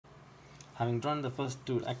having drawn the first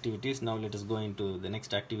two activities, now let us go into the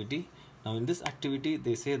next activity. Now in this activity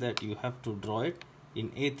they say that you have to draw it in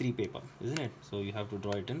A3 paper, isn't it? So you have to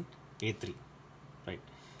draw it in A3, right?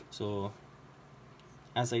 So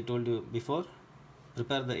as I told you before,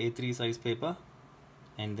 prepare the A3 size paper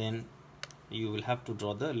and then you will have to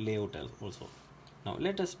draw the layout also. Now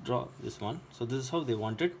let us draw this one. So this is how they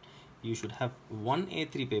want it. You should have one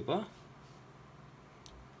A3 paper,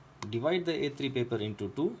 divide the A3 paper into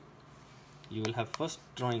two. You will have first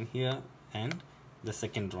drawing here and the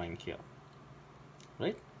second drawing here,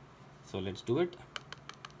 right? So let's do it.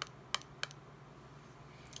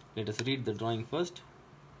 Let us read the drawing first.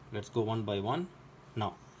 Let's go one by one.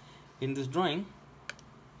 Now in this drawing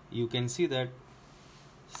you can see that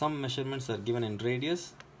some measurements are given in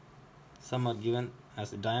radius, some are given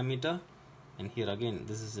as a diameter, and here again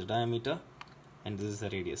this is a diameter and this is a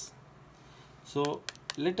radius. So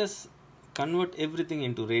let us convert everything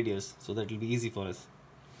into radius so that it will be easy for us.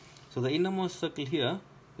 So the innermost circle here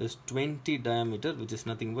is 20 diameter, which is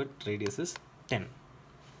nothing but radius is 10,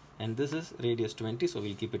 and this is radius 20, so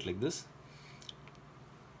we'll keep it like this.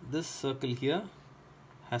 This circle here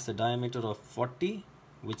has a diameter of 40,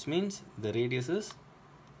 which means the radius is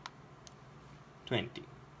 20,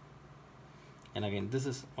 and again this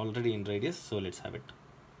is already in radius, so let's have it.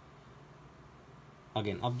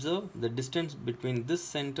 Again observe the distance between this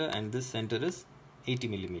center and this center is 80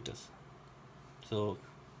 millimeters. So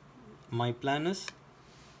my plan is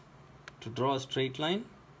to draw a straight line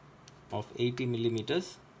of 80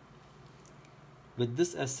 millimeters. With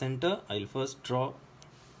this as center, I'll first draw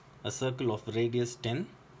a circle of radius 10,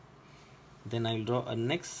 then I'll draw a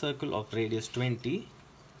next circle of radius 20.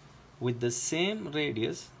 With the same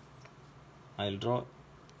radius I'll draw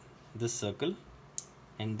this circle,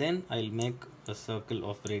 and then I'll make a circle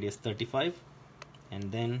of radius 35,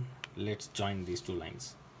 and then let's join these two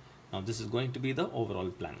lines. Now this is going to be the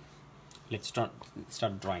overall plan. Let's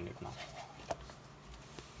start drawing it now.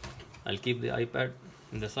 I'll keep the iPad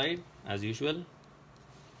in the side as usual.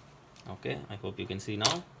 Okay, I hope you can see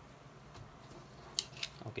now.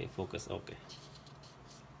 Okay, focus. Okay,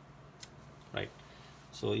 right.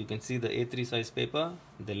 So you can see the A3 size paper,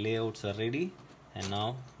 the layouts are ready, and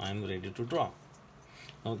now I'm ready to draw.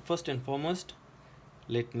 Now first and foremost,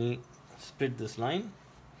 let me split this line.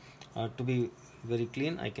 To be very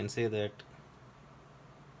clean, I can say that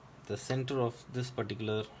the center of this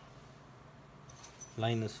particular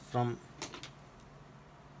line is from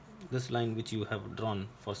this line which you have drawn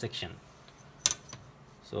for section.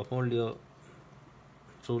 So hold your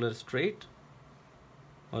ruler straight,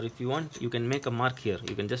 or if you want you can make a mark here.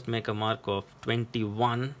 You can just make a mark of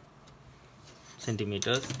 21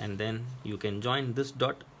 centimeters, and then you can join this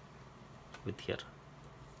dot with here,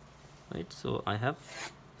 right? So I have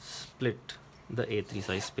split the A3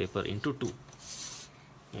 size paper into two.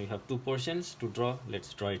 Now you have two portions to draw.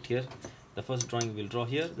 Let's draw it here. The first drawing we'll draw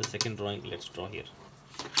here, the second drawing let's draw here.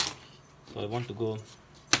 So I want to go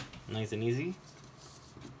nice and easy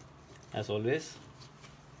as always.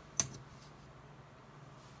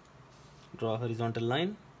 Draw a horizontal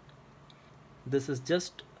line. This is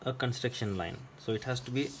just a construction line, so it has to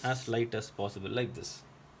be as light as possible, like this.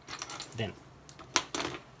 Then,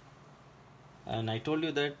 and I told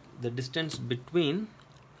you that the distance between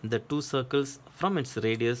the two circles from its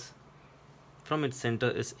radius, from its center,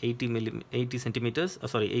 is 80 millimeters.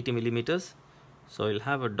 So I'll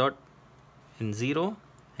have a dot in 0,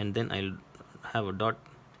 and then I'll have a dot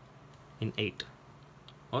in 8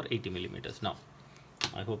 or 80 millimeters. Now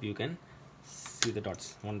I hope you can see the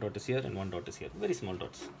dots. One dot is here and one dot is here, very small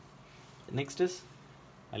dots. Next is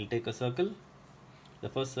I'll take a circle. The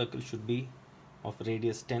first circle should be of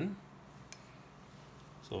radius 10.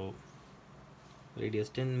 So radius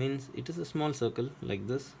 10 means it is a small circle like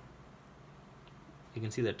this. You can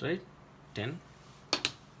see that, right? 10.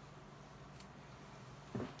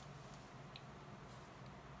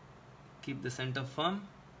 Keep the center firm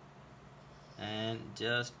and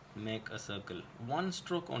just make a circle. One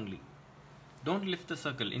stroke only. Don't lift the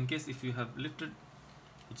circle. In case if you have lifted,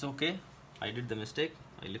 it's okay. I did the mistake.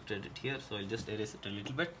 I lifted it here, so I'll just erase it a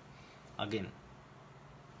little bit. Again,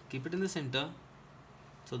 keep it in the center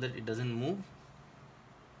so that it doesn't move,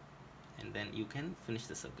 and then you can finish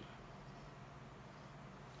the circle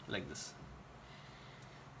like this.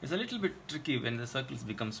 It's a little bit tricky when the circles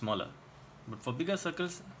become smaller, but for bigger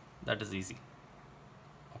circles that is easy.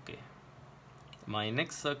 Okay, my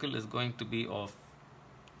next circle is going to be of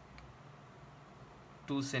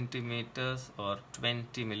 2 centimeters or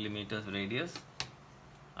 20 millimeters radius.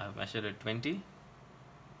 I have measured it 20.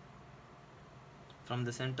 From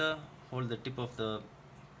the center, hold the tip of the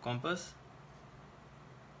compass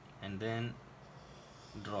and then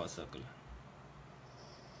draw a circle.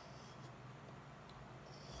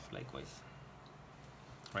 Likewise.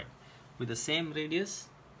 Right. With the same radius,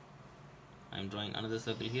 I'm drawing another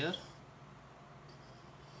circle here.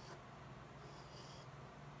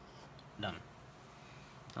 Done.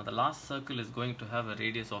 Now the last circle is going to have a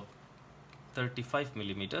radius of 35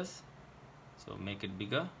 millimeters. So make it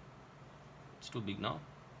bigger. It's too big now.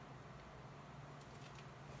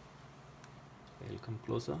 I'll come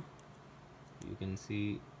closer. You can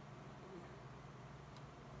see,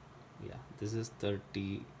 yeah, this is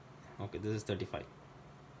 30. Okay, this is 35.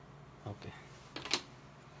 Okay.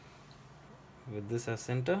 With this as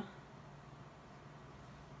center,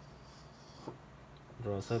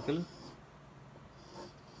 draw a circle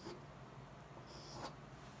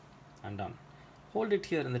and done. Hold it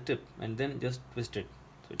here in the tip and then just twist it,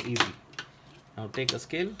 so it's easy. Now take a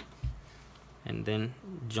scale and then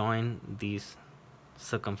join these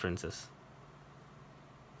circumferences.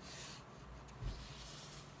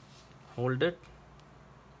 Hold it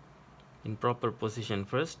in proper position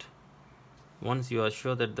first. Once you are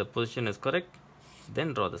sure that the position is correct,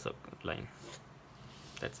 then draw the circle line.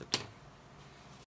 That's it.